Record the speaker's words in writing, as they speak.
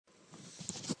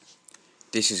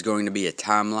This is going to be a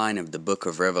timeline of the book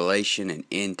of Revelation and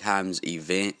end times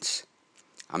events.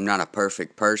 I'm not a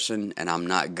perfect person and I'm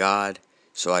not God,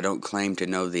 so I don't claim to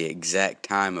know the exact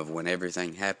time of when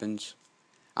everything happens.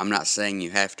 I'm not saying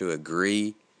you have to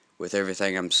agree with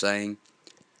everything I'm saying.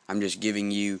 I'm just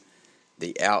giving you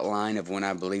the outline of when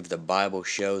I believe the Bible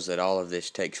shows that all of this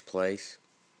takes place.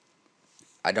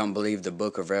 I don't believe the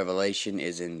book of Revelation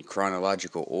is in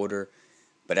chronological order,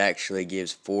 but actually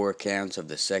gives 4 accounts of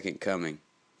the second coming.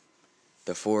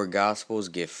 The 4 Gospels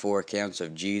give 4 accounts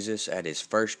of Jesus at his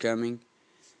first coming,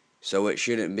 so it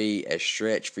shouldn't be a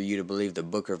stretch for you to believe the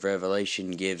book of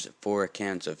Revelation gives 4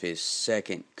 accounts of his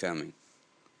second coming.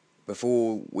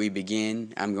 Before we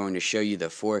begin, I'm going to show you the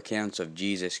 4 accounts of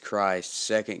Jesus Christ's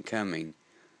second coming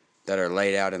that are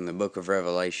laid out in the book of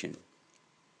Revelation.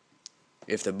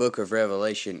 If the book of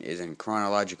Revelation is in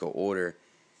chronological order,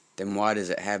 then why does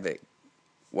it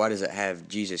have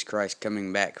Jesus Christ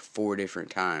coming back 4 different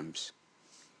times?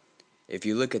 If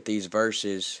you look at these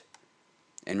verses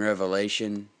in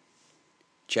Revelation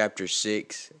chapter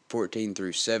 6, 14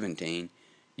 through 17,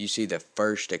 you see the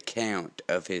first account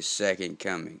of his second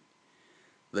coming.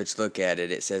 Let's look at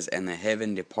it. It says, "And the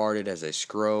heaven departed as a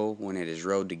scroll when it is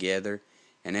rolled together,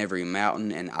 and every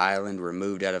mountain and island were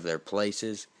moved out of their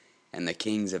places, and the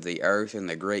kings of the earth, and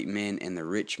the great men, and the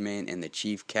rich men, and the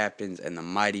chief captains, and the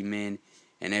mighty men,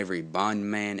 and every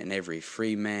bondman, and every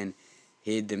free man,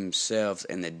 hid themselves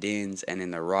in the dens and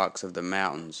in the rocks of the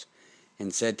mountains,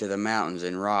 and said to the mountains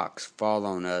and rocks, Fall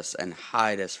on us, and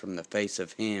hide us from the face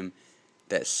of him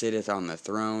that sitteth on the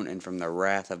throne, and from the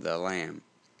wrath of the Lamb.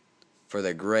 For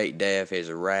the great day of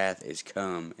his wrath is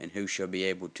come, and who shall be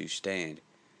able to stand?"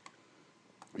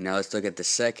 Now let's look at the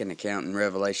second account in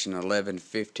Revelation 11,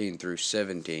 15 through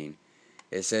 17.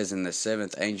 It says, "And the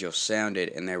 7th angel sounded,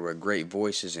 and there were great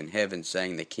voices in heaven,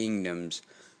 saying, The kingdoms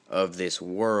of this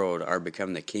world are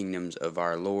become the kingdoms of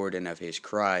our Lord and of his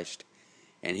Christ,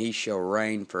 and he shall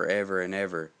reign forever and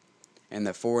ever. And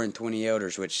the 24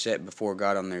 elders which sat before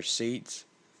God on their seats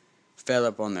fell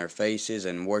upon their faces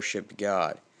and worshipped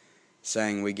God,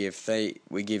 saying, We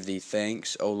give thee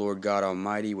thanks, O Lord God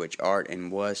Almighty, which art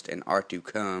and wast and art to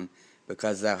come,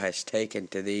 because thou hast taken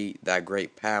to thee thy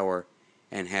great power,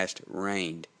 and hast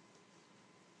reigned."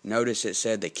 Notice it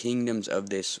said the kingdoms of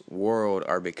this world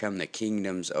are become the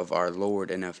kingdoms of our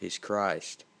Lord and of his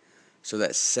Christ. So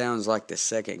that sounds like the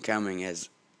second coming has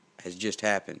just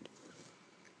happened.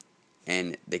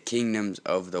 And the kingdoms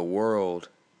of the world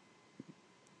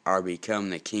are become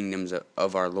the kingdoms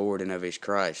of our Lord and of his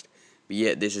Christ. But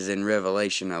yet this is in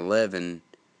Revelation 11,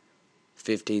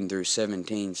 15 through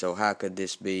 17. So how could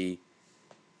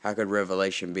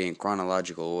Revelation be in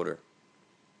chronological order?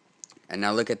 And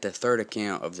now look at the third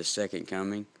account of the second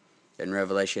coming in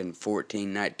Revelation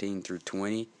 14, 19 through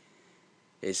 20.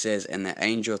 It says, "And the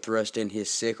angel thrust in his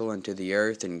sickle into the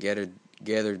earth, and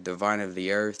gathered the vine of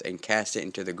the earth, and cast it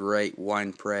into the great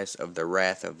winepress of the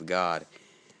wrath of God.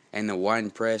 And the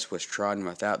winepress was trodden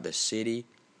without the city,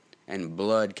 and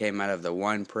blood came out of the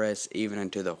winepress, even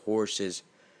unto the horses'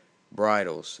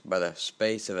 bridles, by the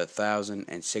space of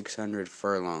 1,600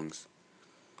 furlongs."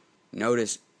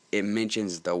 Notice it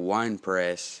mentions the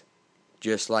winepress,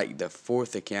 just like the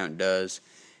fourth account does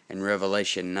in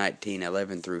Revelation 19,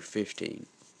 11 through 15.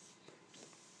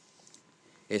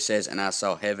 It says, "And I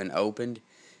saw heaven opened,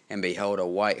 and behold a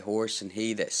white horse, and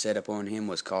he that sat upon him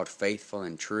was called Faithful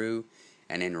and True,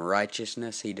 and in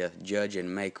righteousness he doth judge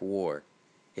and make war.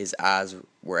 His eyes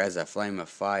were as a flame of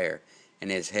fire, and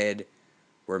his head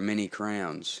were many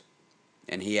crowns.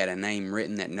 And he had a name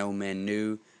written that no man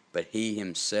knew, but he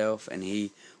himself, and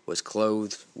he was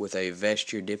clothed with a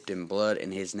vesture dipped in blood,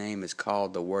 and his name is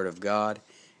called the Word of God.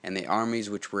 And the armies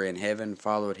which were in heaven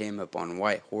followed him upon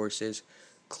white horses,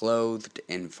 clothed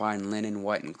in fine linen,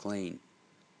 white and clean.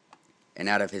 And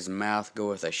out of his mouth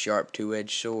goeth a sharp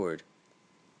two-edged sword,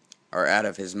 out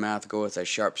of his mouth goeth a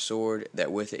sharp sword,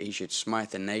 that with it he should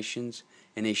smite the nations,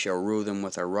 and he shall rule them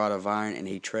with a rod of iron, and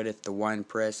he treadeth the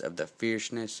winepress of the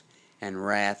fierceness and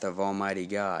wrath of Almighty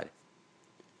God."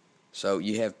 So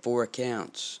you have 4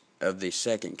 accounts of the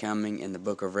second coming in the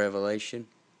book of Revelation.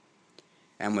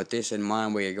 And with this in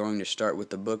mind, we are going to start with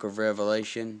the book of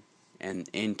Revelation and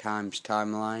end times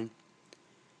timeline.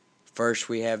 First,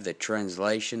 we have the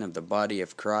translation of the body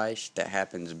of Christ that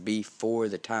happens before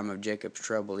the time of Jacob's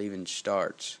trouble even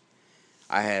starts.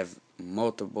 I have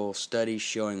multiple studies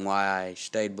showing why I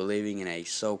stayed believing in a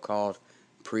so-called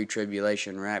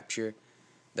pre-tribulation rapture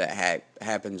that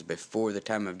happens before the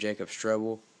time of Jacob's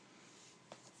trouble,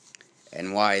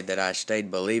 and why that I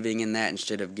stayed believing in that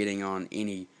instead of getting on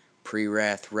any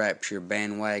pre-wrath rapture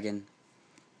bandwagon.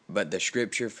 But the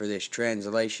scripture for this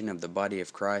translation of the body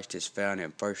of Christ is found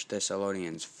in 1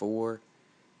 Thessalonians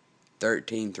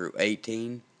 4:13 through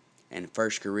 18 and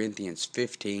 1 Corinthians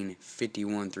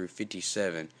 15:51 through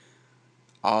 57.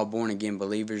 All born-again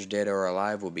believers, dead or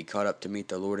alive, will be caught up to meet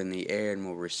the Lord in the air and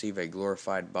will receive a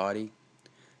glorified body.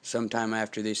 Sometime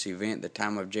after this event, the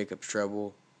time of Jacob's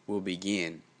trouble will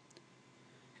begin.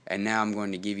 And now I'm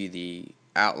going to give you the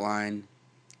outline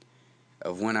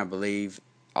of when I believe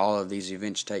all of these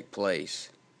events take place.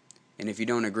 And if you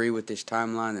don't agree with this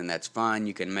timeline, then that's fine.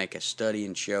 You can make a study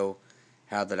and show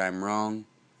how that I'm wrong,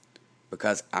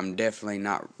 because I'm definitely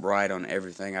not right on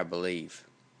everything I believe.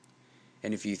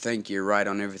 And if you think you're right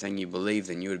on everything you believe,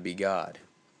 then you would be God.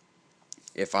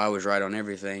 If I was right on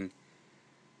everything,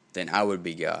 then I would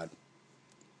be God.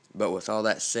 But with all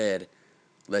that said,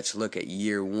 let's look at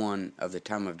year 1 of the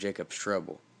time of Jacob's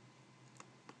trouble.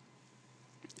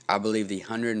 I believe the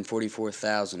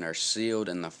 144,000 are sealed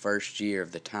in the first year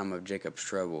of the time of Jacob's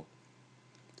trouble.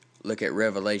 Look at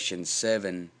Revelation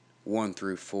 7:1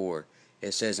 through 4.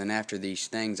 It says, "And after these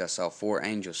things I saw 4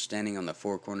 angels standing on the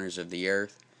 4 corners of the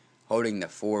earth, holding the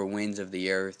 4 winds of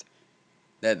the earth,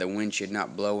 that the wind should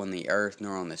not blow on the earth,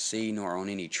 nor on the sea, nor on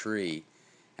any tree.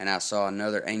 And I saw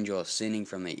another angel ascending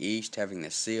from the east, having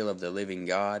the seal of the living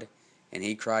God. And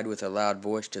he cried with a loud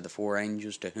voice to the 4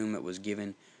 angels to whom it was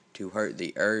given to hurt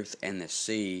the earth and the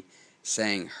sea,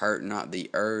 saying, Hurt not the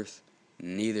earth,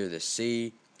 neither the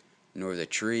sea, nor the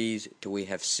trees, till we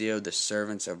have sealed the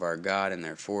servants of our God in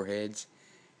their foreheads.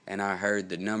 And I heard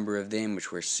the number of them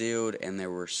which were sealed, and there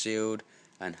were sealed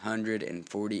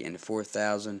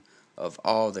 144,000 of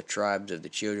all the tribes of the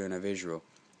children of Israel."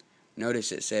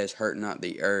 Notice it says, "Hurt not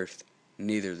the earth,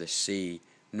 neither the sea,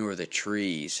 nor the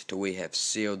trees, till we have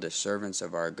sealed the servants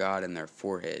of our God in their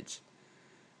foreheads."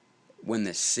 When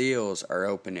the seals are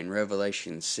opened in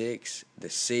Revelation 6, the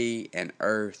sea and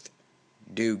earth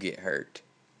do get hurt.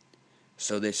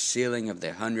 So this sealing of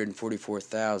the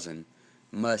 144,000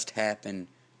 must happen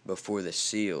before the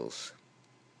seals.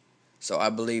 So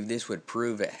I believe this would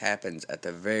prove it happens at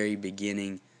the very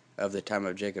beginning of the time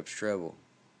of Jacob's trouble.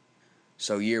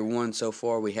 So year 1 so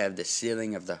far, we have the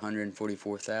sealing of the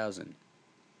 144,000.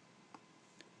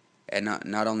 And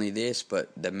not only this, but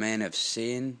the man of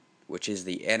sin, which is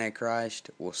the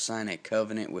Antichrist, will sign a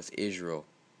covenant with Israel.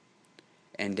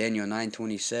 And Daniel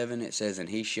 9:27, it says, "And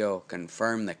he shall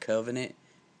confirm the covenant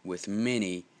with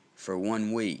many for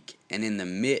 1 week, and in the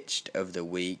midst of the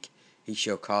week he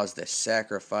shall cause the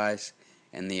sacrifice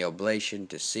and the oblation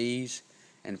to cease,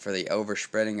 and for the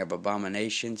overspreading of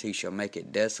abominations he shall make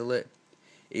it desolate,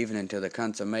 even until the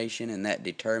consummation, and that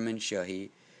determined shall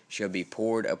be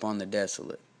poured upon the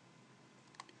desolate."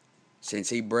 Since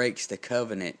he breaks the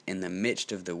covenant in the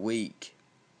midst of the week,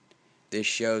 this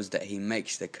shows that he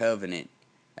makes the covenant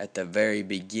at the very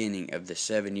beginning of the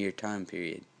 7-year time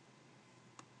period.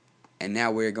 And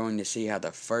now we're going to see how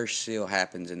the first seal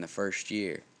happens in the first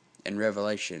year. In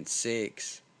Revelation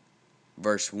 6,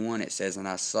 verse 1, it says, "And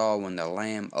I saw when the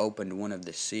Lamb opened one of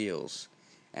the seals,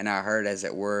 and I heard as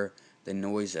it were the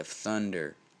noise of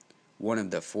thunder, one of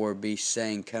the 4 beasts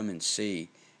saying, Come and see.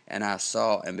 And I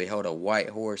saw, and behold, a white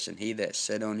horse, and he that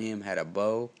sat on him had a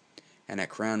bow, and a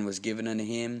crown was given unto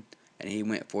him, and he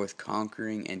went forth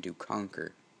conquering and to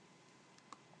conquer."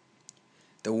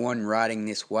 The one riding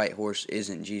this white horse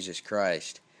isn't Jesus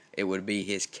Christ. It would be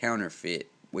his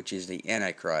counterfeit, which is the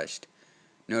Antichrist.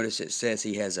 Notice it says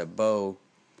he has a bow,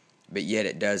 but yet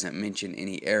it doesn't mention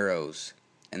any arrows,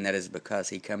 and that is because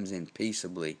he comes in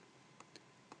peaceably.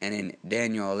 And in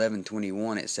Daniel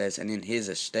 11:21 it says, "And in his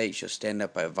estate shall stand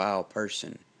up a vile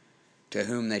person, to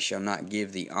whom they shall not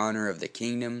give the honor of the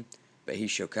kingdom, but he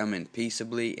shall come in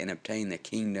peaceably and obtain the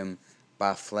kingdom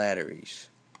by flatteries."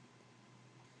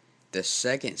 The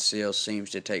second seal seems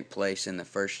to take place in the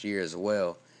first year as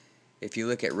well. If you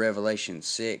look at Revelation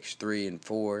 6:3 and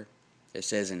 4, it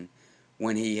says, "And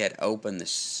when he had opened the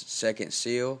second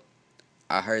seal,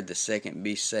 I heard the second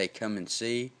beast say, Come and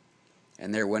see.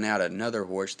 And there went out another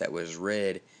horse that was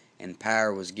red, and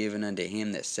power was given unto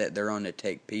him that sat thereon to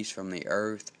take peace from the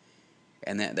earth,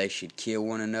 and that they should kill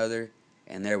one another,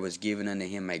 and there was given unto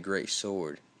him a great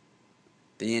sword."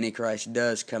 The Antichrist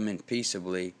does come in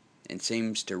peaceably, and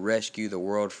seems to rescue the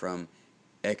world from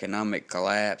economic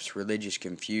collapse, religious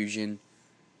confusion,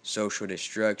 social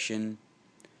destruction.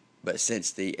 But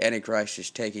since the Antichrist is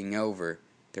taking over,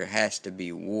 there has to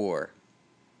be war.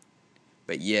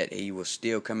 But yet he will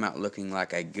still come out looking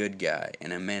like a good guy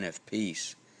and a man of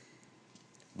peace.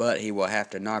 But he will have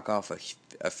to knock off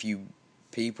a few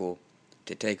people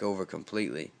to take over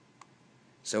completely.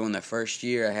 So in the first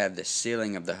year I have the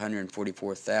sealing of the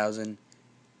 144,000,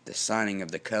 the signing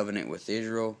of the covenant with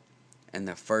Israel, and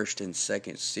the first and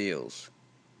second seals.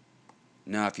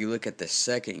 Now, if you look at the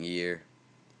second year,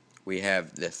 we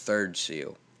have the third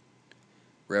seal.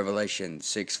 Revelation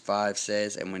 6:5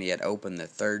 says, "And when he had opened the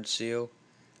third seal,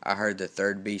 I heard the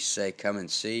third beast say, Come and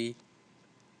see.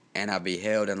 And I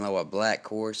beheld, and lo, a black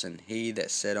horse, and he that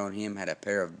sat on him had a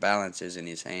pair of balances in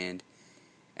his hand.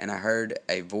 And I heard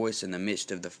a voice in the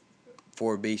midst of the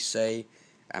four beasts say,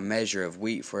 A measure of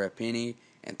wheat for a penny,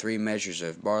 and 3 measures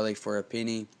of barley for a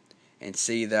penny, and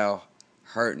see thou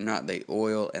hurt not the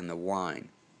oil and the wine."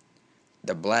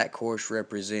 The black horse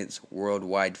represents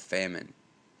worldwide famine.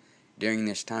 During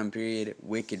this time period,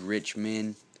 wicked rich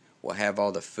men will have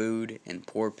all the food, and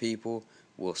poor people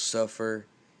will suffer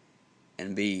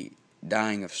and be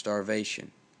dying of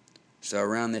starvation. So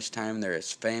around this time there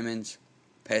is famines,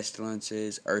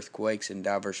 pestilences, earthquakes in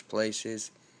diverse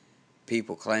places,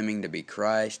 people claiming to be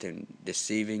Christ and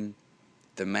deceiving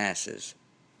the masses.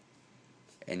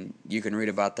 And you can read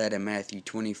about that in Matthew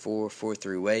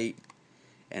 24:4-8.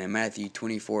 And in Matthew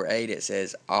 24:8 it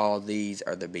says, "All these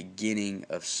are the beginning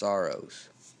of sorrows."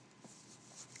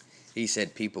 He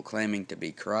said people claiming to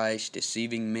be Christ,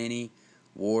 deceiving many,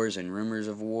 wars and rumors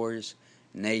of wars,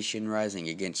 nation rising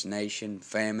against nation,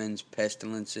 famines,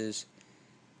 pestilences,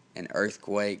 and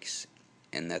earthquakes,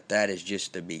 and that is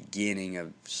just the beginning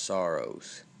of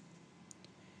sorrows.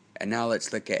 And now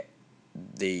let's look at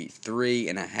the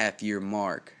 3.5 year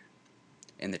mark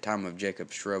in the time of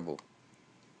Jacob's trouble.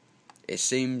 It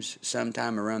seems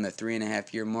sometime around the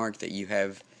 3.5 year mark that you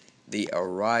have the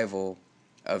arrival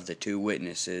of the 2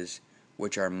 witnesses,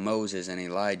 which are Moses and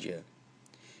Elijah.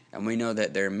 And we know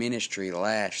that their ministry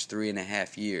lasts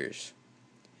 3.5 years.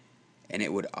 And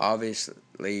it would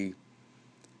obviously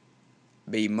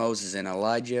be Moses and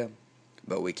Elijah,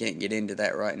 but we can't get into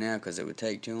that right now because it would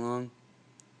take too long.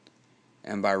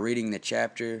 And by reading the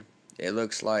chapter, it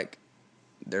looks like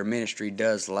their ministry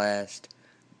does last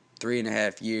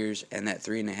 3.5 years, and that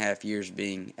 3.5 years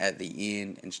being at the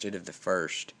end instead of the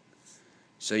first.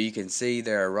 So you can see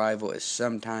their arrival is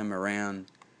sometime around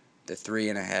the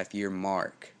 3.5 year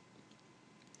mark.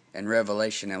 In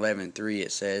Revelation 11:3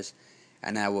 it says,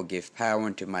 "And I will give power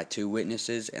unto my 2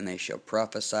 witnesses, and they shall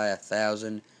prophesy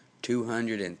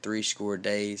 1,260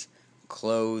 days,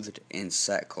 clothed in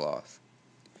sackcloth."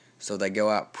 So they go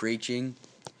out preaching,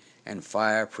 and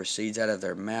fire proceeds out of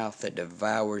their mouth that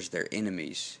devours their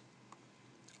enemies.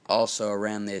 Also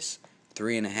around this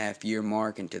 3.5 year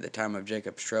mark into the time of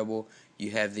Jacob's trouble,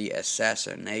 you have the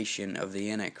assassination of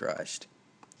the Antichrist.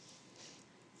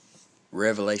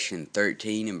 Revelation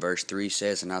 13 and verse 3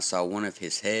 says, "And I saw one of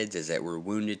his heads as that were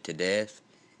wounded to death,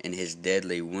 and his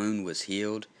deadly wound was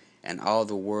healed, and all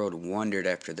the world wondered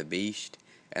after the beast,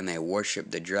 and they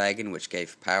worshipped the dragon which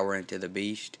gave power unto the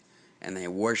beast, and they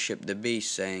worshipped the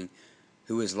beast, saying,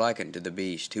 Who is like unto the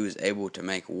beast? Who is able to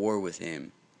make war with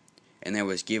him? And there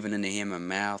was given unto him a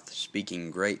mouth,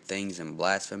 speaking great things and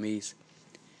blasphemies,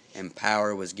 and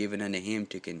power was given unto him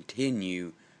to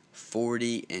continue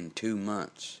 42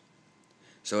 months.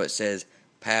 So it says,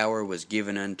 power was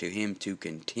given unto him to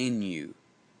continue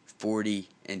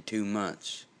 42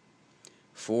 months.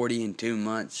 42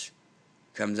 months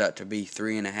comes out to be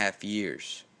 3.5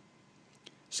 years.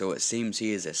 So it seems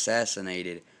he is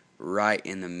assassinated right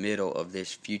in the middle of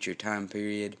this future time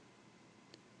period,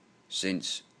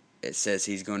 since it says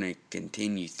he's going to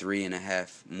continue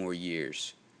 3.5 more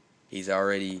years. He's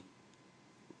already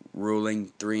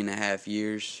ruling 3.5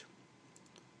 years.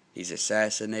 He's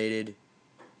assassinated,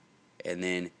 and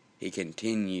then he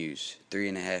continues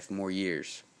 3.5 more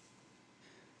years.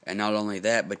 And not only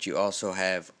that, but you also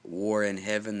have war in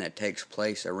heaven that takes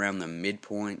place around the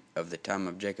midpoint of the time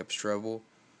of Jacob's trouble.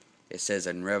 It says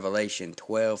in Revelation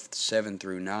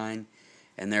 12:7-9,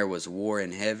 "And there was war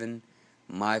in heaven.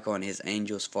 Michael and his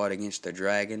angels fought against the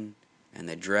dragon, and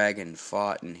the dragon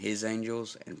fought and his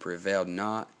angels, and prevailed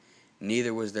not.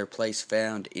 Neither was their place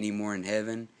found any more in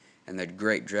heaven. And the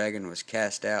great dragon was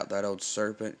cast out, that old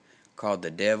serpent, called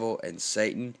the devil and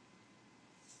Satan,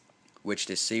 which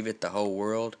deceiveth the whole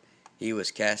world. He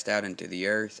was cast out into the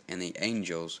earth, and the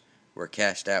angels were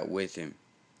cast out with him."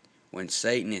 When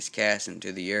Satan is cast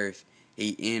into the earth,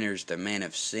 he enters the man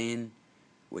of sin,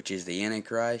 which is the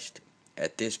Antichrist.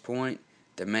 At this point,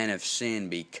 the man of sin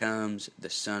becomes the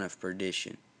son of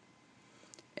perdition.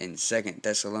 In 2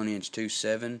 Thessalonians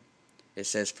 2:7, it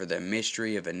says, "For the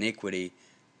mystery of iniquity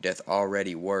doth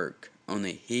already work.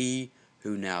 Only he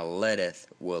who now letteth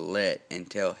will let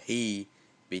until he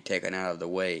be taken out of the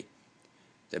way."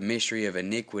 The mystery of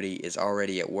iniquity is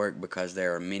already at work because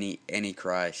there are many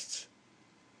antichrists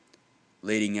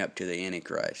leading up to the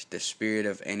Antichrist. The spirit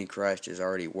of Antichrist is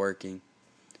already working.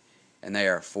 and they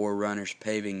are forerunners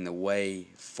paving the way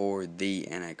for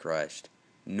the Antichrist,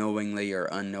 knowingly or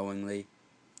unknowingly.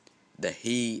 The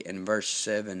he in verse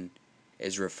 7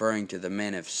 is referring to the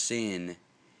man of sin,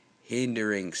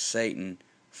 hindering Satan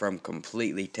from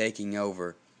completely taking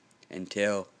over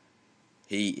until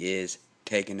he is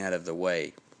taken out of the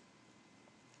way.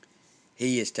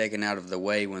 He is taken out of the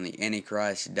way when the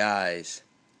Antichrist dies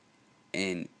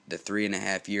in the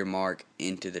 3.5 year mark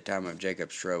into the time of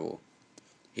Jacob's trouble.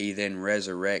 He then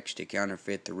resurrects to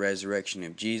counterfeit the resurrection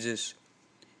of Jesus,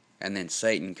 and then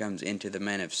Satan comes into the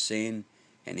man of sin,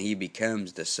 and he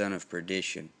becomes the son of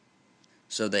perdition.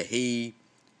 So the he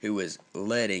who is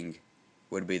letting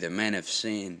would be the man of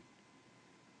sin,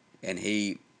 and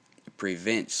he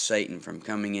prevents Satan from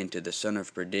coming into the son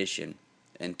of perdition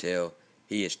until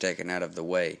he is taken out of the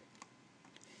way.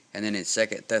 And then in 2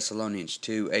 Thessalonians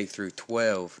 2, 8 through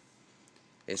 12,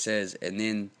 it says, "And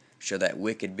then shall that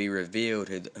wicked be revealed,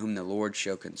 whom the Lord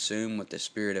shall consume with the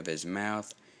spirit of his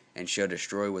mouth, and shall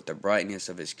destroy with the brightness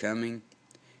of his coming,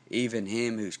 even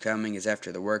him whose coming is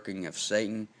after the working of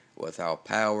Satan, with all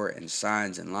power and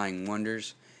signs and lying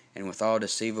wonders, and with all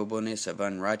deceivableness of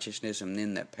unrighteousness in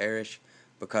them that perish,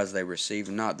 because they receive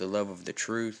not the love of the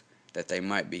truth, that they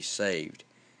might be saved.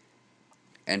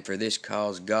 And for this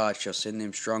cause God shall send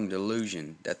them strong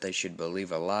delusion, that they should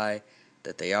believe a lie,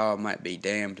 that they all might be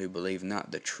damned who believe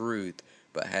not the truth,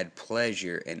 but had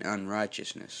pleasure in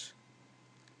unrighteousness."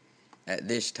 At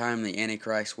this time the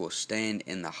Antichrist will stand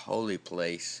in the holy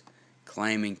place,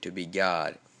 claiming to be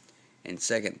God. In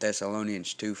 2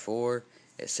 Thessalonians 2:4,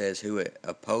 it says, "Who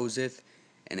opposeth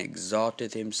and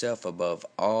exalteth himself above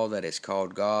all that is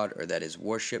called God, or that is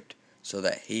worshipped, so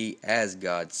that he as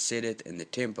God sitteth in the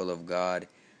temple of God,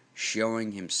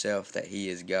 showing himself that he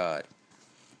is God."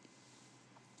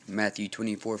 Matthew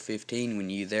 24:15, "When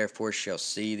ye therefore shall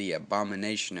see the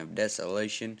abomination of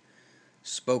desolation,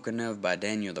 spoken of by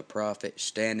Daniel the prophet,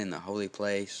 stand in the holy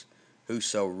place.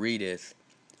 Whoso readeth,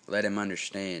 let him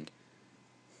understand."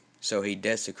 So he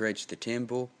desecrates the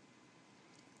temple,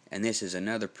 and this is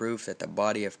another proof that the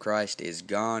body of Christ is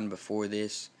gone before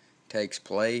this takes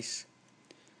place,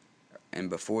 and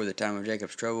before the time of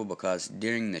Jacob's trouble, because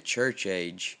during the church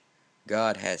age,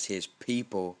 God has his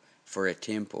people for a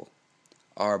temple.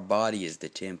 Our body is the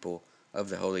temple of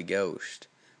the Holy Ghost.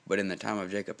 But in the time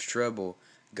of Jacob's trouble,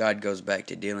 God goes back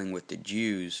to dealing with the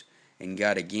Jews, and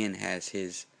God again has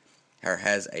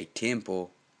a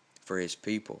temple for his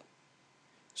people.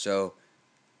 So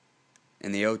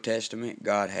in the Old Testament,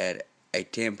 God had a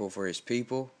temple for his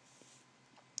people.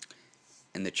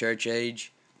 In the church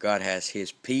age, God has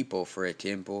his people for a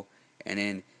temple. And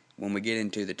then when we get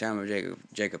into the time of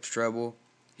Jacob's trouble,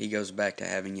 he goes back to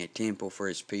having a temple for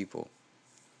his people.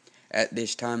 At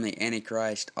this time, the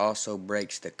Antichrist also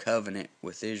breaks the covenant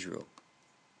with Israel.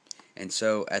 And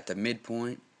so at the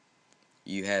midpoint,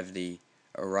 you have the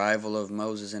arrival of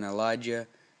Moses and Elijah,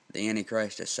 the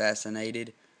Antichrist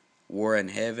assassinated, war in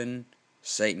heaven,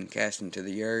 Satan cast into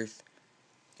the earth,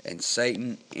 and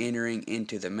Satan entering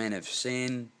into the man of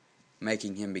sin,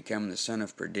 making him become the son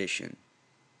of perdition.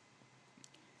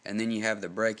 And then you have the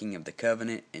breaking of the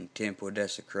covenant and temple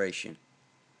desecration.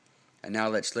 And now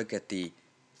let's look at the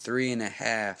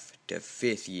 3.5 to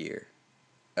 5th year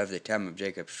of the time of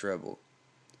Jacob's trouble.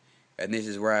 And this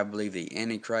is where I believe the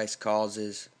Antichrist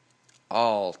causes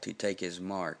all to take his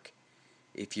mark.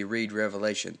 If you read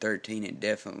Revelation 13, it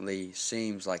definitely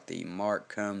seems like the mark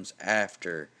comes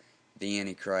after the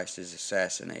Antichrist is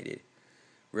assassinated.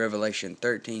 Revelation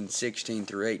 13:16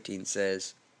 through 18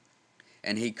 says,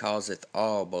 "And he causeth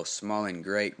all, both small and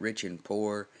great, rich and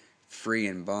poor, free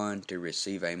and bond, to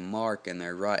receive a mark in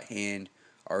their right hand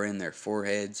or in their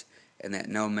foreheads, and that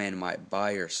no man might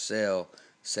buy or sell,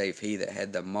 save he that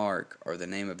had the mark, or the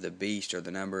name of the beast, or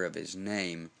the number of his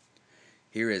name.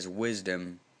 Here is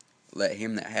wisdom. Let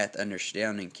him that hath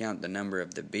understanding count the number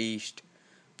of the beast,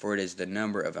 for it is the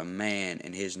number of a man,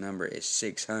 and his number is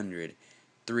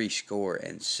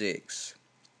 666.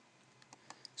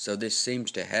 So this seems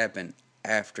to happen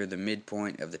after the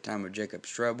midpoint of the time of Jacob's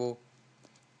trouble,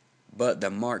 but the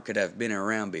mark could have been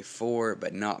around before,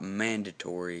 but not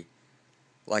mandatory,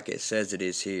 like it says it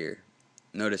is here.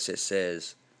 Notice it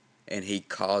says, "And he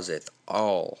causeth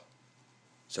all."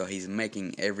 So he's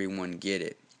making everyone get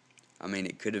it. I mean,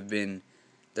 it could have been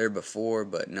there before,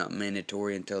 but not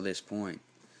mandatory until this point.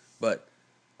 But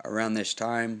around this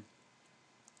time,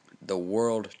 the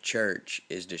world church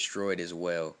is destroyed as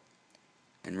well.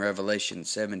 In Revelation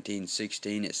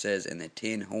 17:16 it says, "And the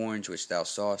 10 horns which thou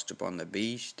sawest upon the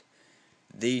beast,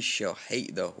 these shall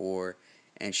hate the whore,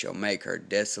 and shall make her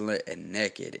desolate and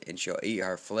naked, and shall eat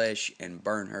her flesh, and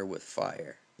burn her with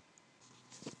fire."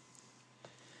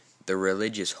 The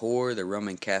religious whore, the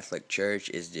Roman Catholic Church,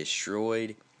 is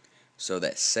destroyed so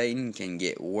that Satan can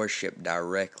get worship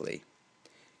directly.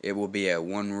 It will be a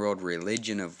one-world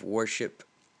religion of worship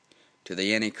to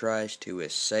the Antichrist, who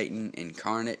is Satan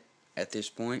incarnate at this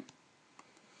point.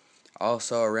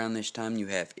 Also, around this time, you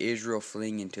have Israel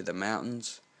fleeing into the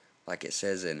mountains, like it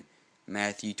says in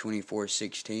Matthew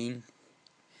 24:16.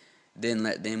 Then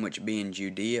let them which be in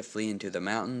Judea flee into the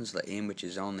mountains. Let him which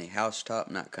is on the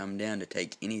housetop not come down to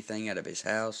take anything out of his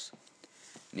house.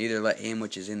 Neither let him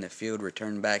which is in the field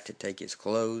return back to take his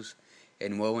clothes.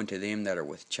 And woe unto them that are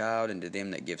with child, and to them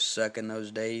that give suck in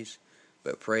those days.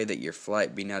 But pray that your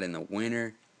flight be not in the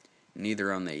winter,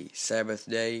 neither on the Sabbath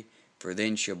day, for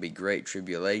then shall be great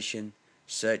tribulation,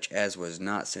 such as was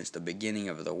not since the beginning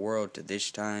of the world to this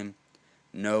time,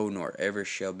 no, nor ever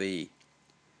shall be.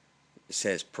 It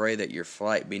says, pray that your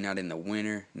flight be not in the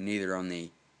winter, neither on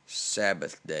the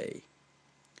Sabbath day.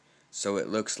 So it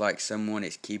looks like someone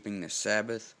is keeping the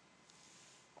Sabbath.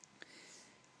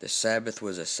 The Sabbath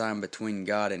was a sign between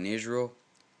God and Israel,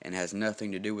 and has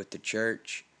nothing to do with the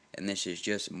church, and this is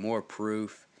just more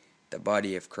proof the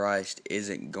body of Christ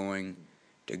isn't going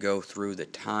to go through the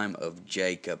time of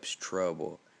Jacob's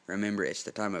trouble. Remember, it's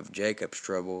the time of Jacob's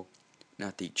trouble,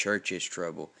 not the church's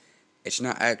trouble. It's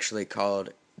not actually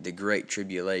called the Great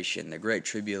Tribulation. The Great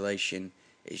Tribulation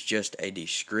is just a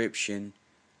description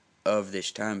of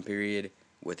this time period,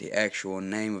 with the actual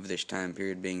name of this time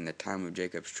period being the time of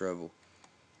Jacob's trouble.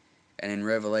 And in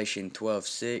Revelation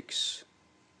 12:6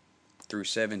 through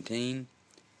 17,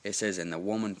 it says, and the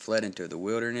woman fled into the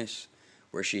wilderness,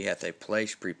 where she hath a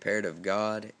place prepared of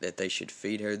God, that they should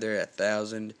feed her there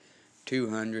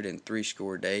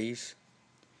 1,260 days.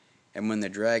 And when the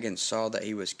dragon saw that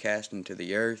he was cast into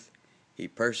the earth, he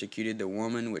persecuted the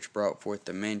woman which brought forth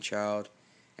the man-child,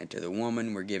 and to the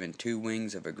woman were given 2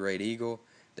 wings of a great eagle,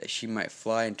 that she might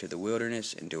fly into the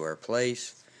wilderness, into her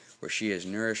place, where she is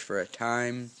nourished for a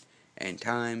time, and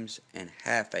times, and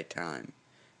half a time,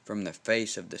 from the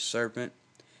face of the serpent.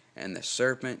 And the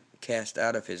serpent cast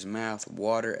out of his mouth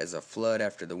water as a flood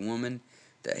after the woman,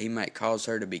 that he might cause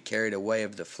her to be carried away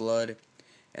of the flood.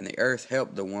 And the earth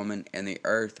helped the woman, and the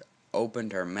earth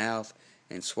opened her mouth,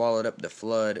 and swallowed up the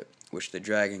flood which the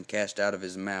dragon cast out of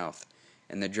his mouth.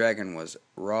 And the dragon was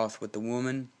wroth with the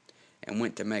woman, and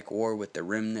went to make war with the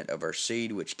remnant of her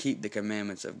seed, which keep the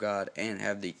commandments of God, and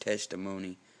have the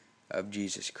testimony of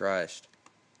Jesus Christ.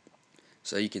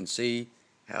 So you can see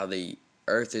how the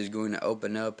earth is going to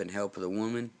open up and help the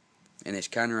woman. And this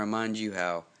kind of reminds you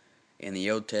how in the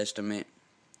Old Testament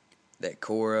that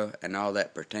Korah and all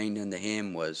that pertained unto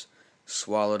him was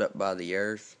swallowed up by the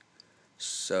earth.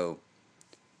 So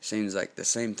seems like the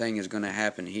same thing is going to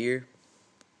happen here.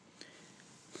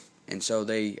 And so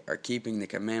they are keeping the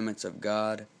commandments of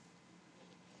God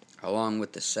along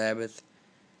with the Sabbath,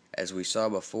 as we saw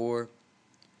before,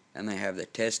 and they have the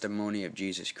testimony of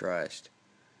Jesus Christ.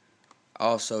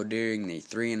 Also, during the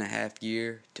 3.5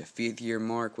 year to 5th year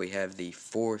mark, we have the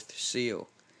 4th seal.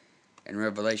 In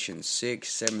Revelation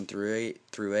 6:7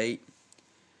 through 8,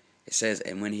 it says,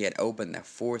 and when he had opened the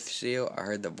 4th seal, I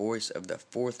heard the voice of the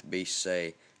 4th beast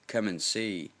say, come and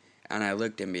see. And I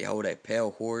looked, and behold, a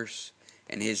pale horse,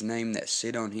 and his name that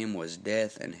sit on him was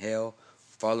Death, and hell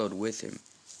followed with him.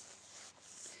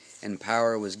 And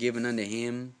power was given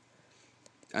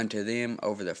unto them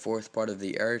over the 4th part of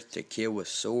the earth, to kill with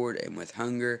sword, and with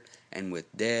hunger, and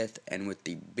with death, and with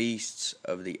the beasts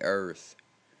of the earth.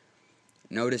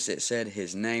 Notice it said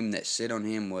his name that sit on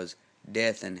him was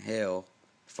Death, and hell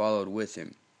followed with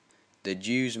him. The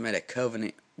Jews made a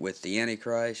covenant with the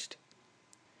Antichrist,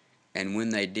 and when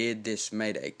they did this,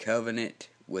 made a covenant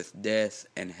with death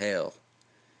and hell.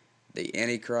 The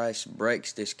Antichrist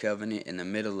breaks this covenant in the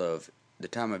middle of the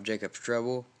time of Jacob's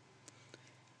trouble,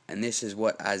 and this is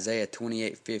what Isaiah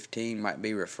 28:15 might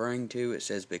be referring to. It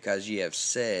says, because ye have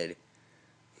said,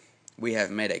 we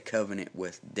have made a covenant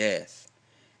with death,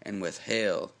 and with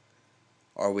hell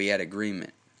are we at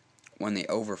agreement. When the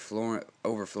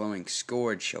overflowing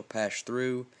scourge shall pass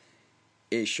through,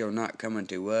 it shall not come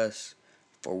unto us,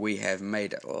 for we have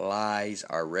made lies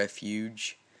our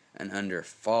refuge, and under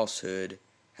falsehood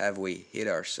have we hid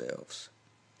ourselves.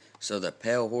 So the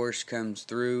pale horse comes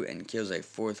through and kills a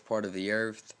 4th part of the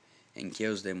earth, and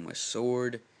kills them with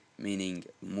sword, meaning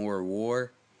more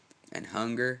war, and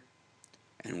hunger,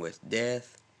 and with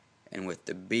death, and with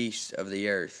the beasts of the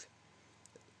earth.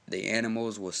 The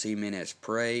animals will see men as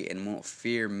prey, and won't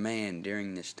fear man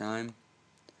during this time.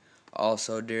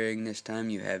 Also during this time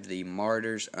you have the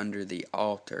martyrs under the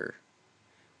altar,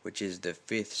 which is the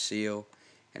 5th seal.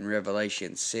 In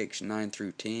Revelation 6:9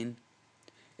 through 10,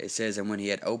 it says, and when he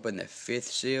had opened the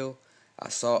 5th seal, I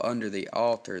saw under the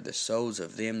altar the souls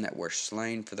of them that were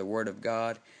slain for the word of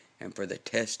God and for the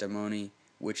testimony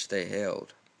which they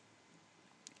held.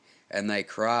 And they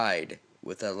cried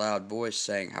with a loud voice,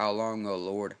 saying, How long, O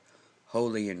Lord,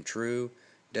 holy and true,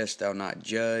 dost thou not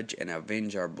judge and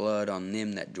avenge our blood on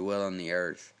them that dwell on the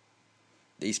earth?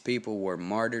 These people were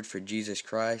martyred for Jesus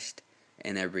Christ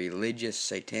in a religious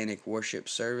satanic worship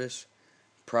service,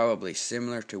 probably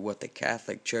similar to what the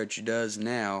Catholic Church does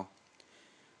now,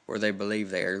 where they believe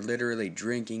they are literally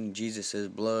drinking Jesus'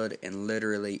 blood and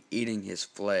literally eating his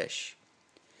flesh.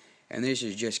 And this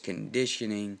is just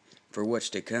conditioning for what's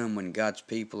to come when God's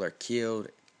people are killed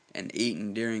and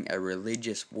eaten during a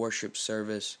religious worship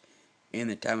service in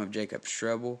the time of Jacob's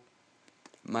trouble.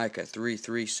 Micah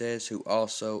 3:3 says, Who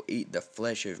also eat the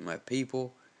flesh of my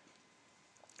people,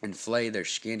 and flay their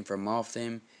skin from off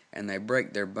them, and they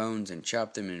break their bones and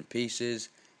chop them in pieces,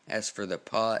 as for the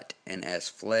pot, and as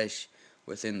flesh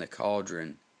within the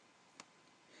cauldron.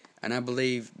 And I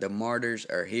believe the martyrs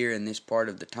are here in this part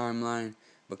of the timeline,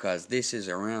 because this is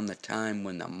around the time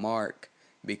when the mark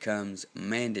becomes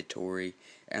mandatory,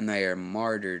 and they are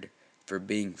martyred for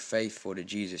being faithful to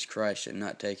Jesus Christ and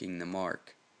not taking the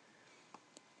mark.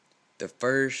 The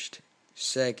first,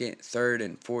 second, third,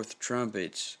 and fourth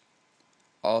trumpets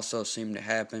also seem to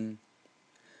happen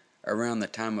around the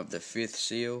time of the fifth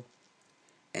seal.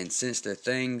 And since the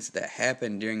things that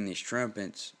happen during these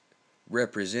trumpets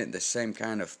represent the same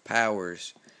kind of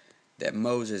powers that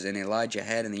Moses and Elijah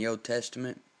had in the Old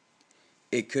Testament,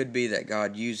 it could be that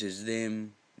God uses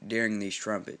them during these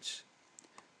trumpets.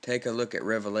 Take a look at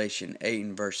Revelation 8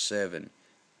 and verse 7.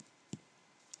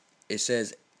 It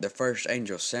says, The first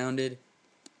angel sounded,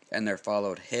 and there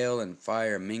followed hail and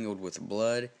fire mingled with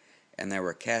blood, and they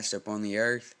were cast upon the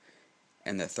earth,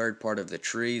 and the third part of the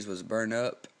trees was burned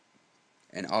up,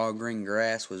 and all green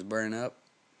grass was burned up.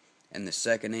 And the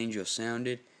second angel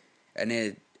sounded, and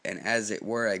as it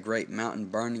were a great mountain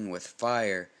burning with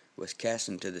fire was cast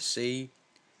into the sea,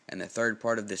 and the third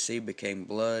part of the sea became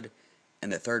blood,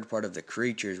 and the third part of the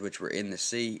creatures which were in the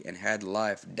sea and had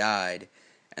life died,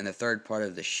 and the third part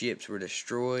of the ships were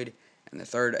destroyed. And the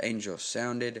third angel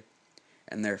sounded,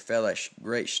 and there fell a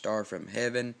great star from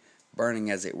heaven, burning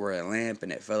as it were a lamp,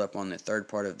 and it fell upon the third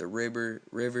part of the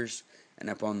rivers, and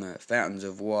upon the fountains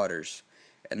of waters.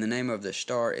 And the name of the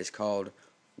star is called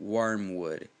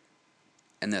Wormwood.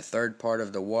 And the third part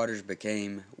of the waters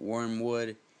became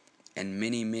wormwood, and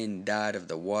many men died of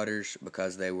the waters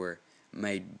because they were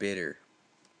made bitter.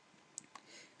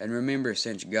 And remember,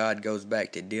 since God goes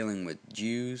back to dealing with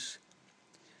Jews,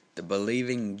 the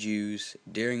believing Jews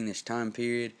during this time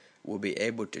period will be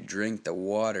able to drink the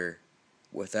water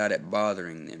without it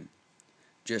bothering them.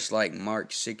 Just like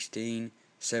Mark 16,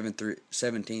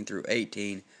 17 through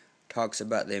 18 talks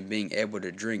about them being able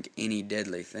to drink any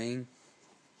deadly thing.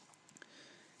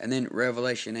 And then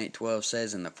Revelation 8:12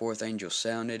 says, And the fourth angel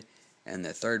sounded, and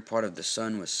the third part of the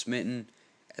sun was smitten,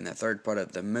 and the third part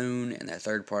of the moon, and the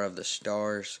third part of the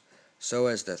stars, so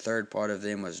as the third part of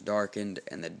them was darkened,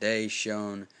 and the day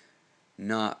shone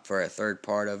not for a third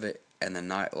part of it, and the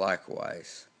night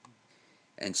likewise.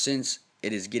 And since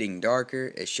it is getting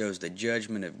darker, it shows the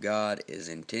judgment of God is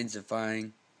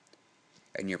intensifying.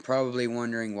 And you're probably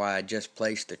wondering why I just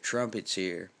placed the trumpets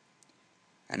here.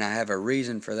 And I have a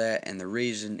reason for that, and the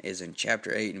reason is in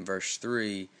chapter 8 and verse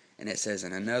 3, and it says,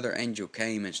 And another angel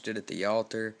came and stood at the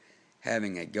altar,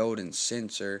 having a golden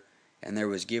censer, and there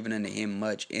was given unto him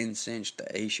much incense,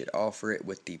 that he should offer it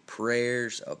with the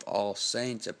prayers of all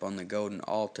saints upon the golden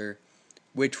altar,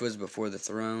 which was before the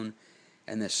throne.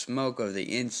 And the smoke of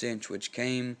the incense which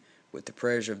came with the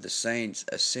prayers of the saints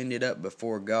ascended up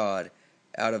before God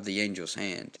out of the angel's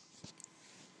hand.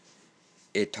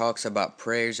 It talks about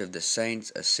prayers of the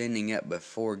saints ascending up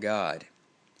before God.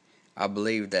 I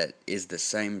believe that is the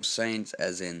same saints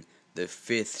as in the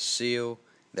fifth seal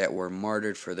that were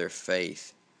martyred for their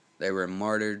faith. They were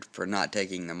martyred for not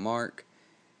taking the mark.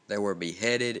 They were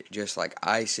beheaded just like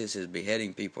ISIS is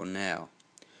beheading people now.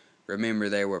 Remember,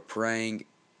 they were praying.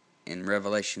 In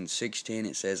Revelation 16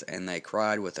 it says, And they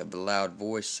cried with a loud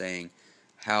voice, saying,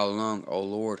 How long, O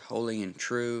Lord, holy and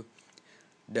true,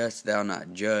 dost thou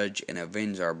not judge and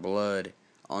avenge our blood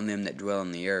on them that dwell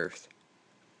on the earth?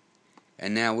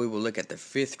 And now we will look at the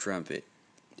fifth trumpet.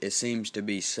 It seems to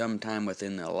be sometime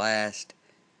within the last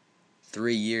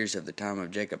 3 years of the time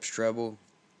of Jacob's trouble.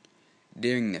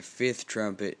 During the fifth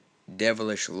trumpet,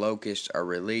 devilish locusts are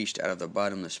released out of the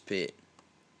bottomless pit.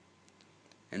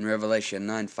 In Revelation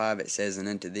 9:5 it says, And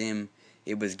unto them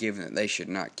it was given that they should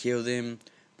not kill them,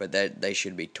 but that they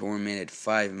should be tormented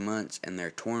 5 months, and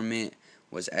their torment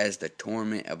was as the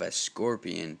torment of a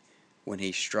scorpion when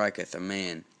he striketh a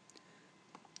man.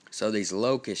 So these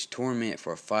locusts torment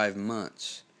for 5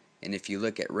 months. And if you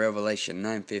look at Revelation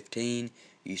 9:15,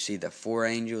 you see the 4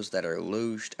 angels that are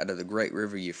loosed out of the great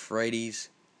river Euphrates,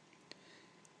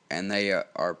 and they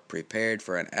are prepared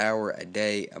for an hour, a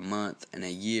day, a month, and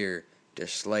a year to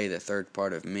slay the third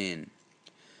part of men.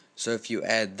 So if you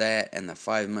add that and the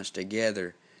 5 months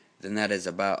together, then that is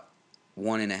about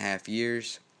 1.5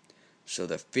 years. So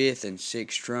the 5th and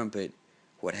 6th trumpet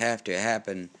would have to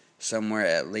happen somewhere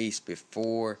at least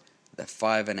before the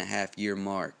 5.5 year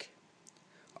mark.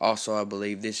 Also, I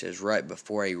believe this is right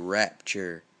before a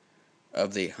rapture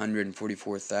of the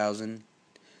 144,000,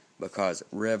 because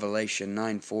Revelation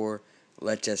 9:4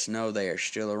 lets us know they are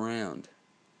still around.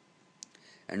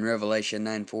 In Revelation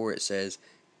 9:4 it says,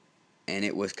 "And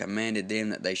it was commanded them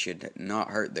that they should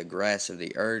not hurt the grass of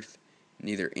the earth,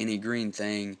 neither any green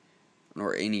thing,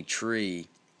 nor any tree,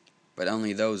 but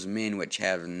only those men which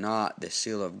have not the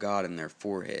seal of God in their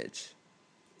foreheads."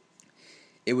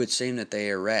 It would seem that they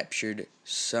are raptured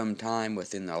sometime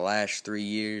within the last 3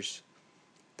 years,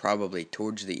 probably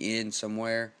towards the end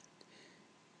somewhere.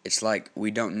 It's like we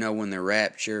don't know when the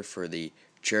rapture for the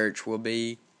church will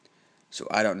be, so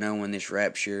I don't know when this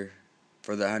rapture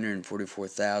for the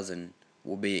 144,000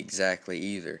 will be exactly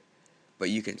either. But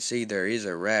you can see there is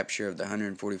a rapture of the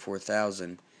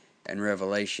 144,000 in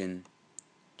Revelation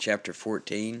chapter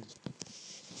 14.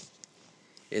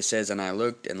 It says, "And I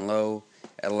looked, and lo,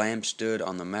 a Lamb stood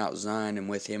on the Mount Zion, and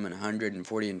with him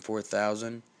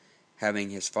 144,000, having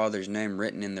his Father's name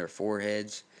written in their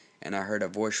foreheads. And I heard a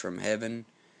voice from heaven,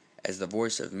 as the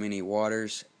voice of many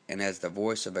waters, and as the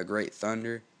voice of a great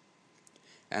thunder.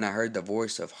 And I heard the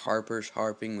voice of harpers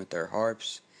harping with their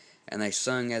harps, and they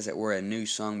sung as it were a new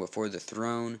song before the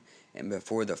throne, and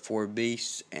before the 4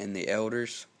 beasts and the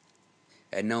elders.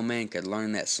 And no man could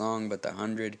learn that song but the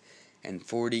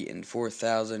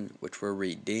 144,000 which were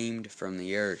redeemed from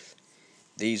the earth.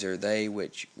 These are they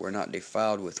which were not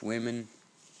defiled with women,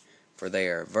 for they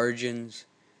are virgins.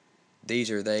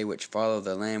 These are they which follow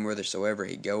the Lamb whithersoever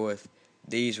he goeth.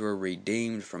 These were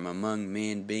redeemed from among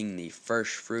men, being the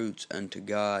firstfruits unto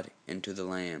God and to the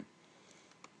Lamb."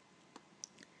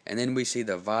 And then we see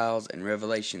the vials in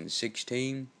Revelation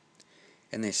 16,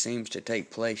 and this seems to take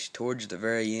place towards the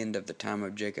very end of the time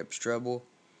of Jacob's trouble.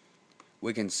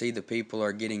 We can see the people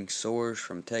are getting sores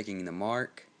from taking the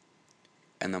mark,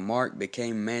 and the mark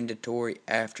became mandatory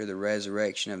after the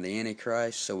resurrection of the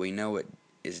Antichrist, so we know it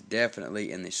is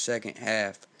definitely in the second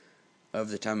half of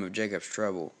the time of Jacob's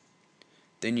trouble.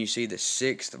 Then you see the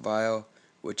 6th vial,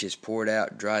 which is poured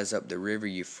out, dries up the river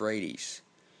Euphrates.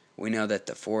 We know that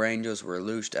the 4 angels were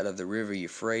loosed out of the river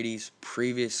Euphrates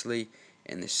previously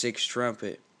in the 6th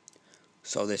trumpet,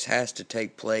 so this has to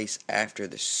take place after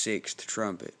the 6th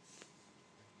trumpet.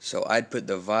 So I'd put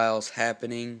the vials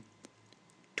happening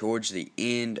towards the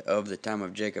end of the time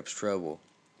of Jacob's trouble.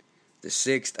 The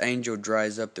 6th angel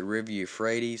dries up the river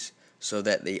Euphrates so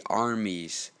that the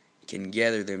armies can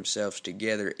gather themselves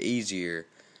together easier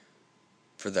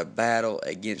for the battle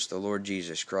against the Lord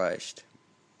Jesus Christ.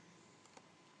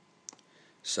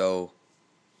 So,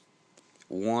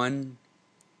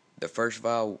 the first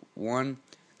vial, a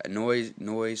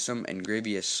noisome and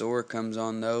grievous sore comes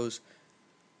on those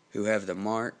who have the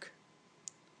mark.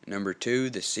 Number 2,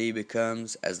 the sea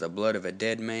becomes as the blood of a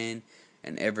dead man,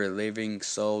 and every living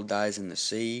soul dies in the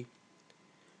sea.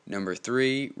 Number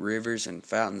 3, rivers and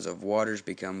fountains of waters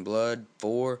become blood.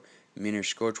 4, men are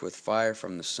scorched with fire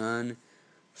from the sun.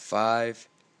 5,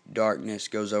 darkness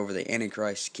goes over the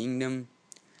Antichrist's kingdom.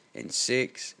 And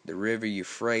 6, the river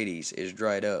Euphrates is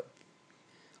dried up.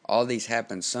 All these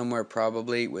happen somewhere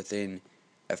probably within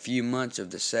a few months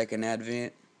of the second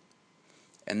advent.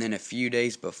 And then a few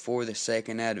days before the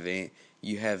second advent,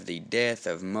 you have the death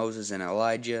of Moses and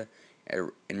Elijah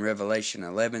in Revelation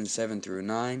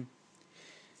 11:7-9.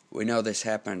 We know this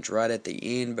happens right at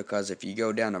the end, because if you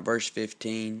go down to verse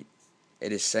 15,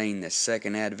 it is saying the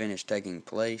second advent is taking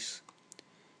place.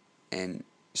 And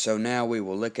so now we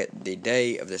will look at the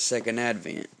day of the second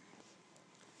advent.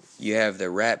 You have the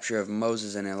rapture of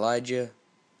Moses and Elijah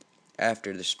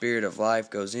after the Spirit of life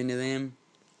goes into them.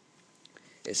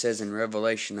 It says in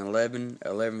Revelation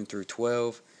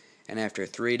 11:11-12, "And after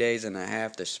 3 days and a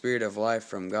half the Spirit of life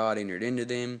from God entered into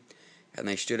them, and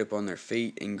they stood upon their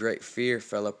feet, and great fear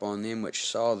fell upon them which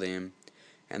saw them.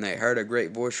 And they heard a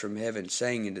great voice from heaven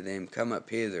saying unto them, Come up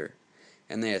hither.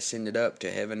 And they ascended up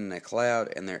to heaven in a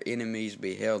cloud, and their enemies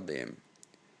beheld them."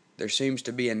 There seems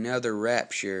to be another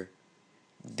rapture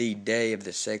the day of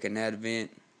the second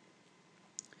advent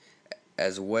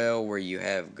as well, where you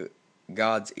have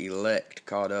God's elect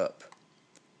caught up.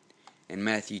 In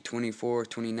Matthew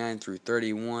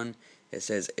 24:29-31, It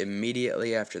says,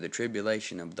 immediately after the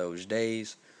tribulation of those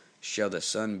days shall the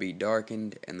sun be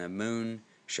darkened, and the moon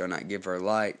shall not give her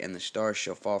light, and the stars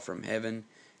shall fall from heaven,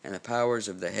 and the powers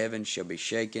of the heavens shall be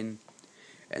shaken.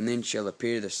 And then shall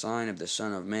appear the sign of the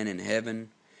Son of Man in heaven.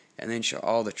 And then shall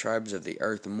all the tribes of the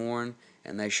earth mourn,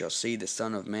 and they shall see the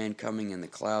Son of Man coming in the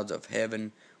clouds of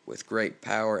heaven with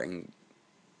power and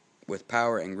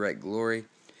great glory.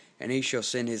 And he shall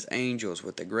send his angels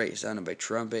with the great sound of a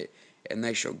trumpet, and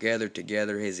they shall gather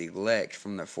together his elect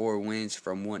from the four winds,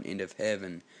 from one end of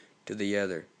heaven to the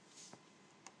other.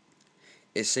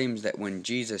 It seems that when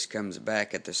Jesus comes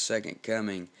back at the second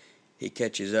coming, he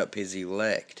catches up his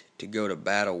elect to go to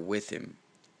battle with him.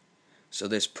 So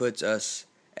this puts us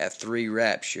at 3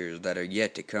 raptures that are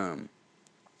yet to come.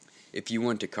 If you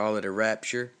want to call it a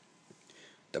rapture,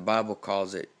 the Bible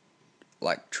calls it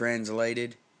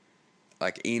translated,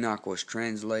 like Enoch was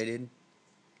translated.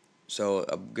 So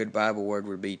a good Bible word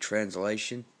would be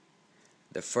translation.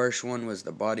 The first one was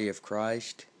the body of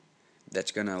Christ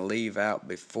that's going to leave out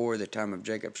before the time of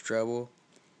Jacob's trouble.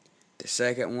 The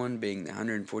second one being the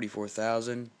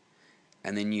 144,000.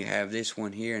 And then you have this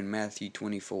one here in Matthew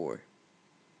 24.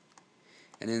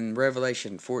 And in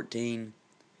Revelation 14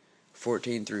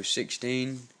 through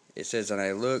 16, it says, And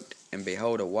I looked, and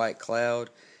behold a white cloud,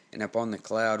 and upon the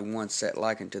cloud one sat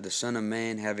like unto the Son of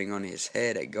Man, having on his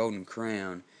head a golden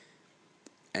crown,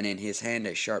 and in his hand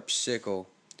a sharp sickle.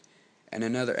 And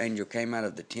another angel came out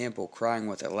of the temple, crying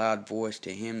with a loud voice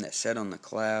to him that sat on the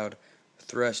cloud,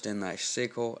 Thrust in thy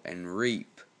sickle, and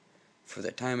reap, for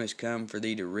the time is come for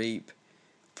thee to reap,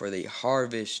 for the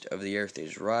harvest of the earth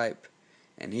is ripe.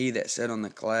 And he that sat on the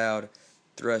cloud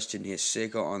thrust in his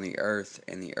sickle on the earth,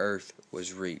 and the earth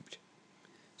was reaped.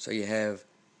 So you have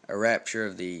a rapture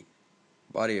of the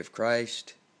body of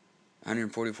Christ,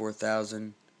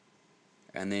 144,000,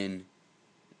 and then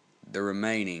the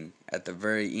remaining at the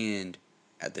very end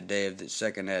at the day of the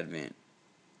second advent.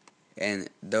 And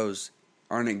those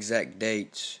aren't exact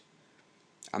dates.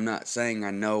 I'm not saying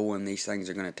I know when these things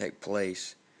are going to take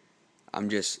place. I'm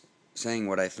just saying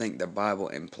what I think the Bible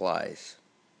implies.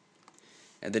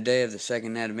 At the day of the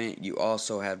second advent, you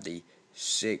also have the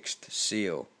 6th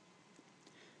seal.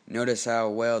 Notice how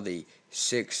well the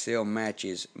 6th seal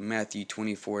matches Matthew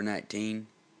 24:19.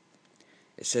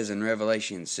 It says in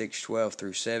Revelation 6:12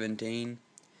 through 17,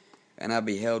 And I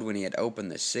beheld when he had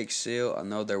opened the 6th seal,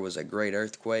 and lo, there was a great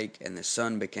earthquake, and the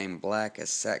sun became black as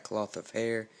sackcloth of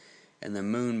hair, and the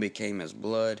moon became as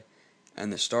blood,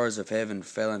 and the stars of heaven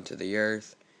fell into the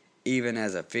earth, even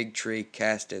as a fig tree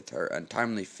casteth her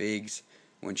untimely figs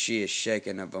when she is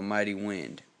shaken of a mighty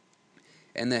wind.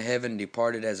 And the heaven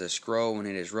departed as a scroll when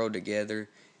it is rolled together,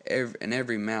 and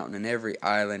every mountain and every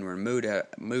island were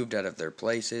moved out of their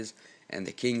places, and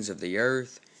the kings of the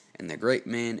earth, and the great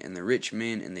men, and the rich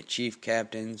men, and the chief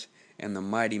captains, and the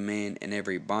mighty man, and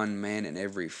every bondman, and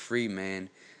every free man,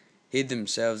 hid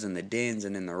themselves in the dens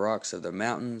and in the rocks of the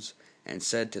mountains, and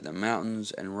said to the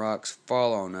mountains and rocks,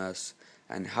 Fall on us,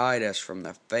 and hide us from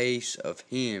the face of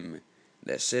him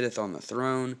that sitteth on the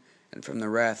throne, and from the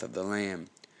wrath of the Lamb.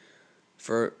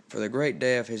 For the great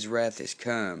day of his wrath is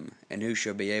come, and who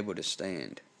shall be able to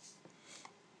stand?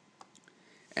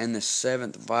 And the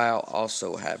 7th vial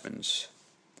also happens.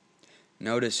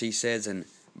 Notice he says in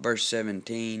verse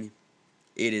 17,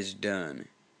 It is done.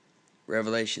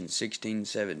 Revelation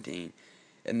 16:17.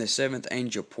 And the 7th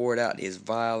angel poured out his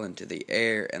vial into the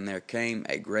air, and there came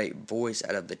a great voice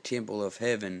out of the temple of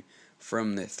heaven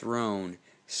from the throne,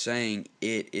 saying,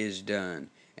 It is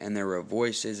done. And there were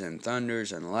voices and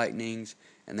thunders and lightnings,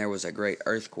 and there was a great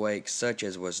earthquake, such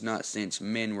as was not since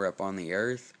men were upon the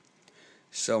earth,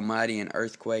 so mighty an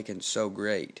earthquake and so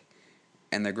great.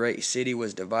 And the great city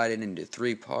was divided into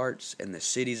 3 parts, and the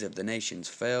cities of the nations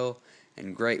fell,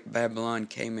 and great Babylon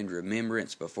came in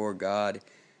remembrance before God,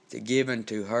 to give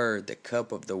unto her the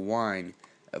cup of the wine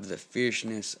of the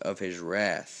fierceness of his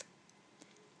wrath.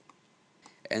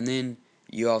 And then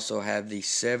you also have the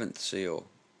 7th seal.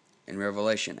 In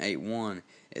Revelation 8:1,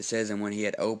 it says, And when he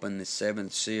had opened the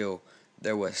 7th seal,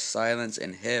 there was silence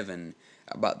in heaven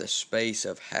about the space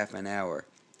of half an hour.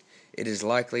 It is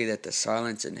likely that the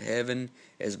silence in heaven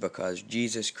is because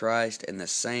Jesus Christ and the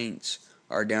saints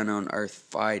are down on earth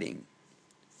fighting.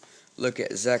 Look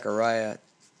at Zechariah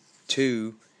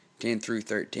 2:10 through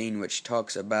 13, which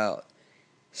talks about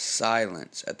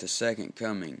silence at the second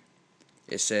coming.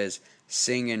 It says,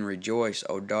 Sing and rejoice,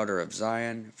 O daughter of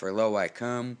Zion, for lo, I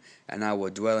come, and I will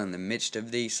dwell in the midst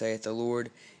of thee, saith the Lord,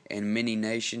 and many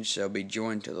nations shall be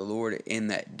joined to the Lord in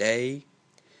that day,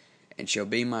 and shall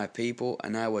be my people,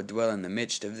 and I will dwell in the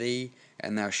midst of thee,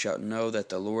 and thou shalt know that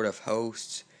the Lord of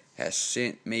hosts hath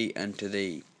sent me unto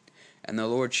thee. And the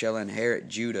Lord shall inherit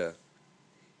Judah,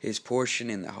 his portion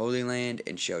in the Holy Land,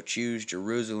 and shall choose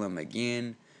Jerusalem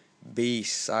again. Be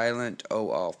silent, O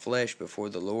all flesh, before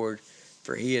the Lord,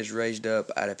 for he is raised up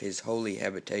out of his holy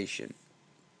habitation.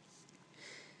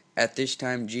 At this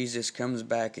time, Jesus comes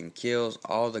back and kills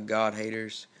all the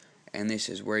God-haters, and this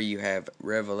is where you have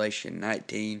Revelation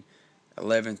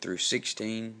 19:11 through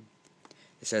 16.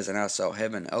 It says, And I saw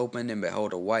heaven opened, and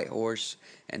behold a white horse,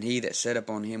 and he that sat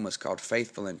upon him was called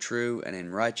Faithful and True, and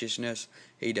in righteousness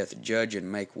he doth judge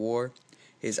and make war.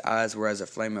 His eyes were as a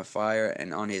flame of fire,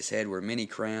 and on his head were many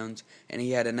crowns, and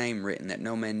he had a name written that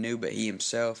no man knew but he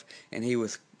himself, and he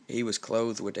was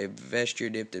clothed with a vesture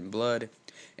dipped in blood,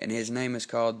 and his name is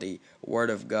called the Word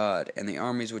of God. And the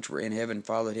armies which were in heaven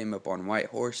followed him upon white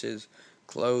horses,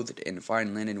 clothed in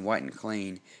fine linen, white and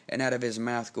clean. And out of his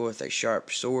mouth goeth a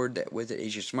sharp sword, that with it he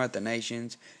shall smite the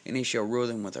nations, and he shall rule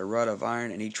them with a rod of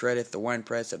iron, and he treadeth the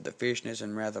winepress of the fierceness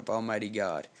and wrath of Almighty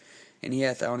God. And he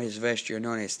hath on his vesture and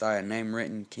on his thigh a name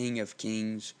written, King of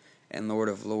Kings and Lord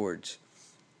of Lords.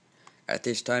 At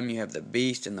this time you have the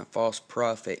beast and the false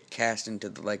prophet cast into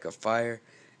the lake of fire,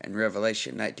 in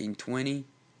Revelation 19:20.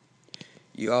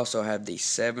 You also have the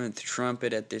seventh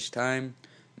trumpet at this time.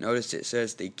 Notice it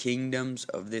says the kingdoms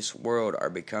of this world are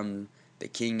become the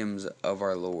kingdoms of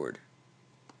our Lord.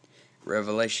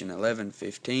 Revelation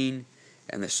 11:15.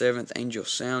 And the seventh angel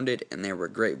sounded, and there were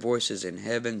great voices in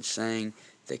heaven, saying,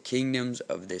 The kingdoms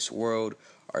of this world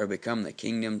are become the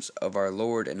kingdoms of our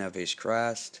Lord and of his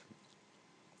Christ.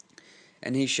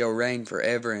 And he shall reign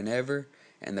forever and ever.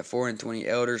 And the 24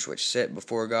 elders which sat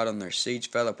before God on their seats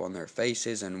fell upon their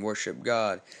faces and worshipped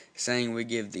God, saying, We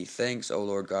give thee thanks, O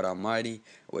Lord God Almighty,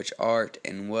 which art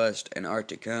and wast and art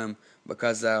to come,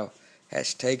 because thou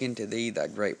hast taken to thee thy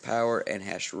great power and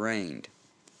hast reigned.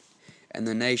 And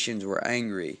the nations were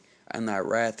angry, and thy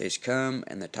wrath is come,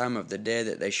 and the time of the dead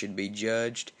that they should be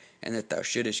judged, and that thou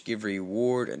shouldest give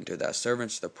reward unto thy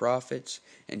servants the prophets,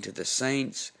 and to the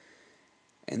saints,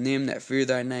 and them that fear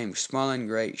thy name, small and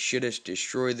great, shouldest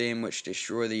destroy them which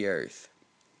destroy the earth.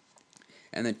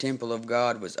 And the temple of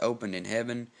God was opened in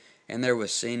heaven, and there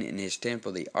was seen in his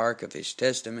temple the ark of his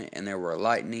testament, and there were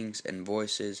lightnings, and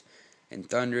voices, and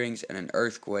thunderings, and an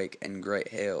earthquake, and great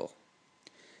hail.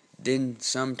 Then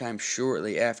sometime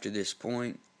shortly after this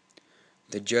point,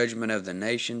 the judgment of the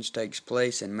nations takes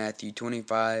place in Matthew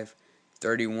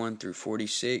 25:31 through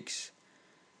 46.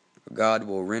 God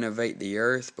will renovate the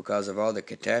earth because of all the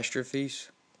catastrophes.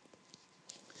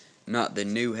 Not the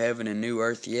new heaven and new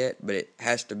earth yet, but it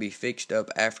has to be fixed up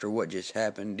after what just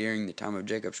happened during the time of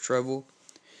Jacob's trouble.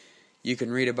 You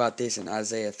can read about this in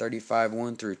Isaiah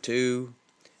 35:1 through 2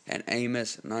 and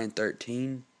Amos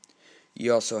 9:13.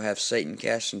 You also have Satan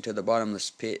cast into the bottomless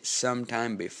pit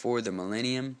sometime before the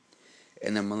millennium.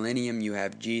 In the millennium you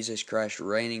have Jesus Christ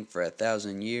reigning for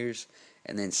 1,000 years,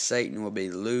 and then Satan will be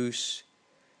loose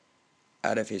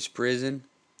out of his prison.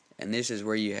 And this is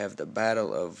where you have the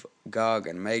battle of Gog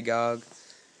and Magog.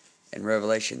 In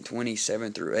Revelation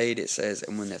 27 through 8 it says,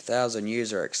 And when the 1,000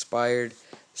 years are expired,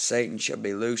 Satan shall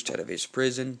be loosed out of his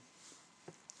prison,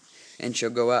 and shall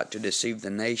go out to deceive the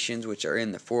nations which are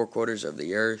in the four quarters of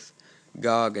the earth,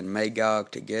 Gog and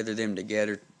Magog, to gather them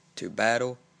together to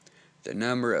battle, the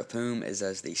number of whom is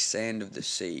as the sand of the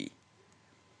sea.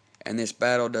 And this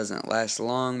battle doesn't last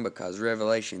long, because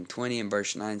Revelation 20 and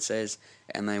verse 9 says,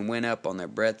 And they went up on the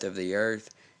breadth of the earth,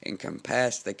 and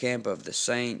compassed the camp of the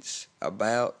saints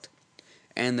about,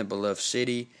 and the beloved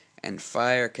city, and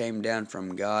fire came down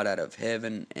from God out of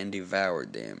heaven, and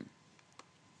devoured them.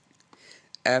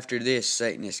 After this,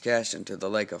 Satan is cast into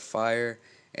the lake of fire,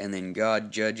 and then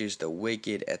God judges the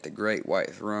wicked at the great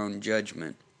white throne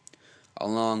judgment,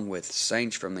 along with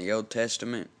saints from the Old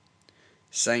Testament,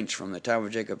 saints from the time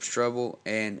of Jacob's trouble,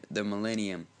 and the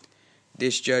millennium.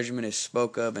 This judgment is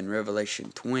spoke of in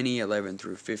Revelation 20:11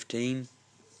 through 15.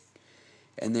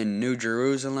 And then New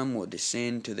Jerusalem will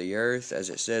descend to the earth, as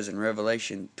it says in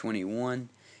Revelation 21.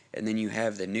 And then you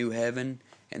have the new heaven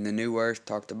and the new earth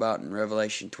talked about in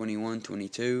Revelation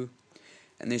 21:22.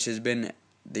 And this has been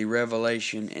the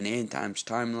Revelation and End Times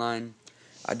timeline.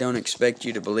 I don't expect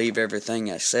you to believe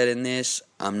everything I said in this.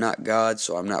 I'm not God,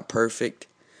 so I'm not perfect.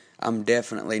 I'm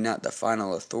definitely not the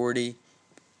final authority.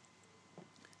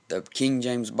 The King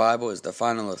James Bible is the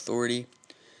final authority.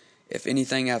 If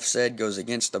anything I've said goes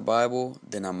against the Bible,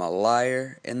 then I'm a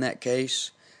liar in that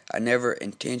case. I never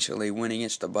intentionally went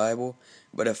against the Bible,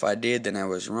 but if I did, then I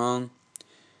was wrong.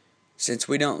 Since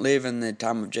we don't live in the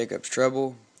time of Jacob's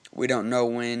trouble, we don't know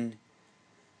when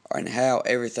and how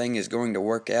everything is going to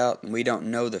work out, and we don't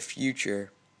know the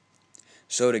future.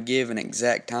 So to give an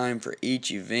exact time for each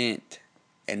event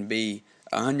and be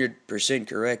 100%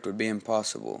 correct would be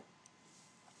impossible.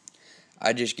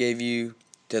 I just gave you,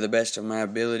 to the best of my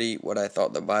ability, what I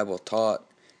thought the Bible taught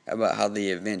about how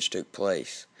the events took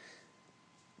place.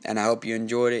 And I hope you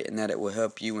enjoyed it and that it will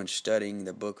help you in studying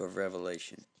the book of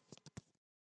Revelation.